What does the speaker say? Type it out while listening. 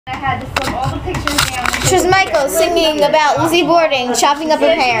I had to flip all the pictures down. Here's Michael singing about Lizzie boarding, chopping up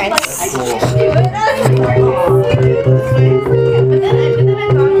her parents. I can't do it.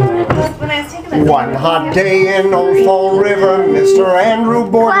 One hot day in Old Fall River, Mr. Andrew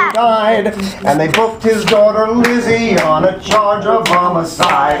Borden died, and they booked his daughter Lizzie on a charge of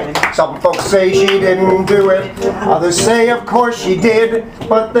homicide. Some folks say she didn't do it, others say of course she did,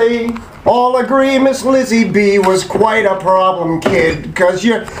 but they all agree Miss Lizzie B was quite a problem kid, 'cause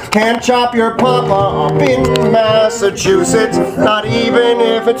you can't chop your papa up in Massachusetts, not even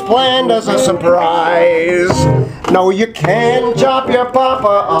if it's planned as a surprise. No, you can't chop your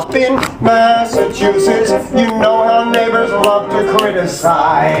papa up in Massachusetts. You know how neighbors love to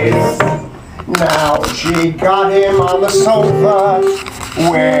criticize. Now she got him on the sofa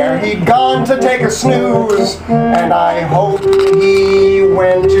where he'd gone to take a snooze, and I hope he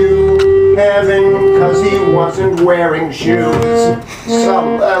went to heaven 'cause he wasn't wearing shoes.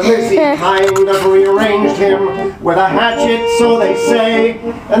 So Lizzie kind of rearranged him with a hatchet, so they say,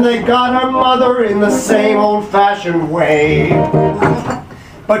 and they got her mother in the same old-fashioned way.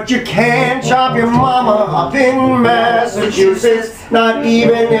 But you can't chop your mama up in Massachusetts, not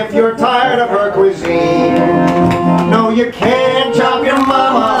even if you're tired of her cuisine. No, you can't chop your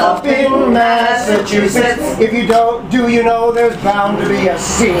mama up in Massachusetts. If you don't, do you know there's bound to be a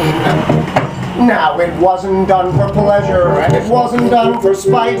scene? Now, it wasn't done for pleasure, and it wasn't done for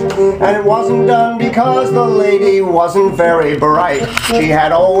spite, and it wasn't done because the lady wasn't very bright. She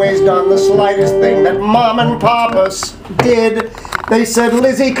had always done the slightest thing that Mom and Papa did. They said,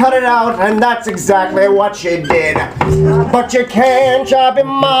 Lizzie, cut it out, and that's exactly what she did. But you can't chop your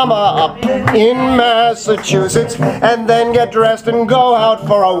mama up in Massachusetts and then get dressed and go out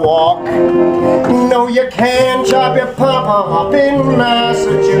for a walk. No, you can't chop your papa up in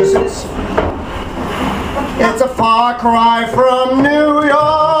Massachusetts. It's a far cry from New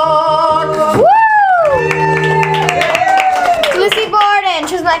York. Woo! Lizzie Borden.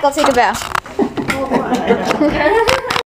 Choose Michael. Take a bow.